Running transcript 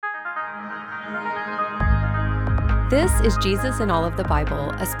This is Jesus in All of the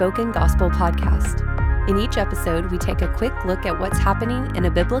Bible, a spoken gospel podcast. In each episode, we take a quick look at what's happening in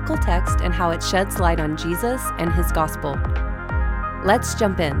a biblical text and how it sheds light on Jesus and his gospel. Let's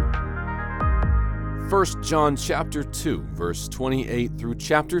jump in. 1 John chapter 2, verse 28 through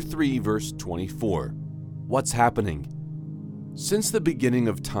chapter 3, verse 24. What's happening? Since the beginning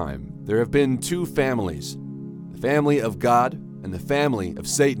of time, there have been two families, the family of God and the family of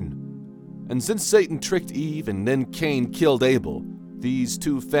Satan. And since Satan tricked Eve and then Cain killed Abel, these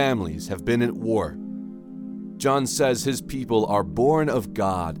two families have been at war. John says his people are born of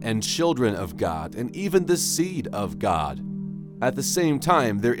God and children of God and even the seed of God. At the same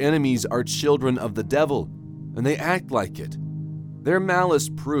time, their enemies are children of the devil, and they act like it. Their malice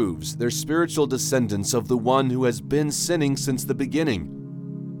proves they're spiritual descendants of the one who has been sinning since the beginning.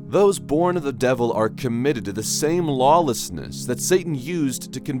 Those born of the devil are committed to the same lawlessness that Satan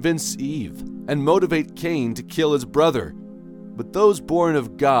used to convince Eve and motivate Cain to kill his brother. But those born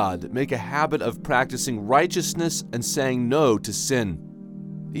of God make a habit of practicing righteousness and saying no to sin.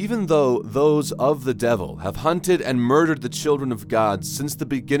 Even though those of the devil have hunted and murdered the children of God since the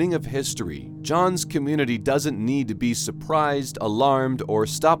beginning of history, John's community doesn't need to be surprised, alarmed, or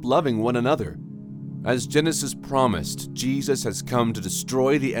stop loving one another. As Genesis promised, Jesus has come to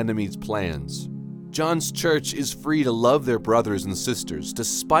destroy the enemy's plans. John's church is free to love their brothers and sisters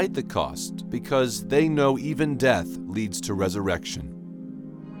despite the cost, because they know even death leads to resurrection.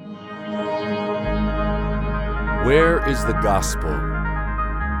 Where is the gospel?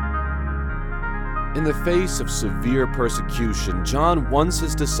 In the face of severe persecution, John wants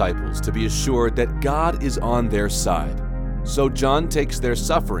his disciples to be assured that God is on their side. So John takes their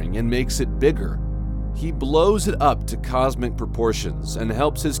suffering and makes it bigger. He blows it up to cosmic proportions and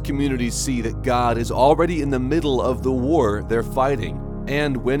helps his community see that God is already in the middle of the war they're fighting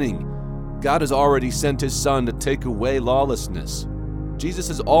and winning. God has already sent his Son to take away lawlessness. Jesus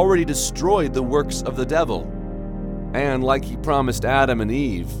has already destroyed the works of the devil. And like he promised Adam and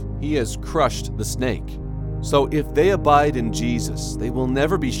Eve, he has crushed the snake. So if they abide in Jesus, they will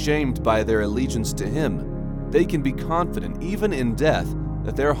never be shamed by their allegiance to him. They can be confident, even in death,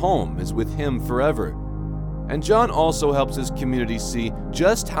 that their home is with him forever. And John also helps his community see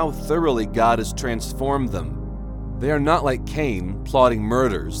just how thoroughly God has transformed them. They are not like Cain, plotting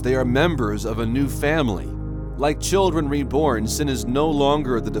murders. They are members of a new family. Like children reborn, sin is no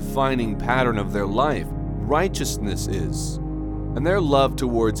longer the defining pattern of their life. Righteousness is. And their love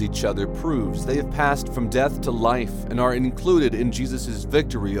towards each other proves they have passed from death to life and are included in Jesus'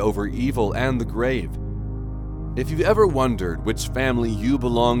 victory over evil and the grave. If you've ever wondered which family you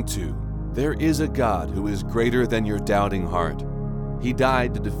belong to, there is a God who is greater than your doubting heart. He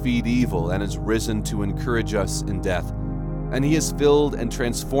died to defeat evil and has risen to encourage us in death, and he has filled and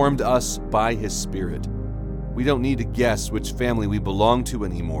transformed us by his Spirit. We don't need to guess which family we belong to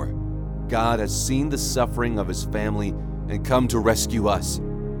anymore. God has seen the suffering of his family and come to rescue us.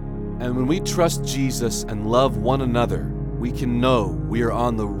 And when we trust Jesus and love one another, we can know we are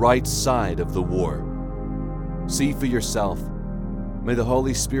on the right side of the war. See for yourself. May the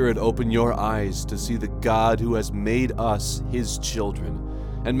Holy Spirit open your eyes to see the God who has made us his children.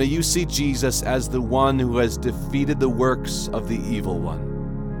 And may you see Jesus as the one who has defeated the works of the evil one.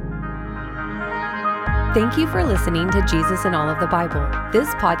 Thank you for listening to Jesus in All of the Bible. This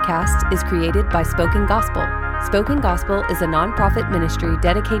podcast is created by Spoken Gospel. Spoken Gospel is a nonprofit ministry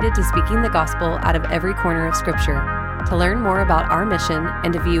dedicated to speaking the gospel out of every corner of Scripture. To learn more about our mission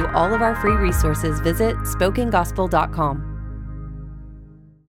and to view all of our free resources, visit spokengospel.com.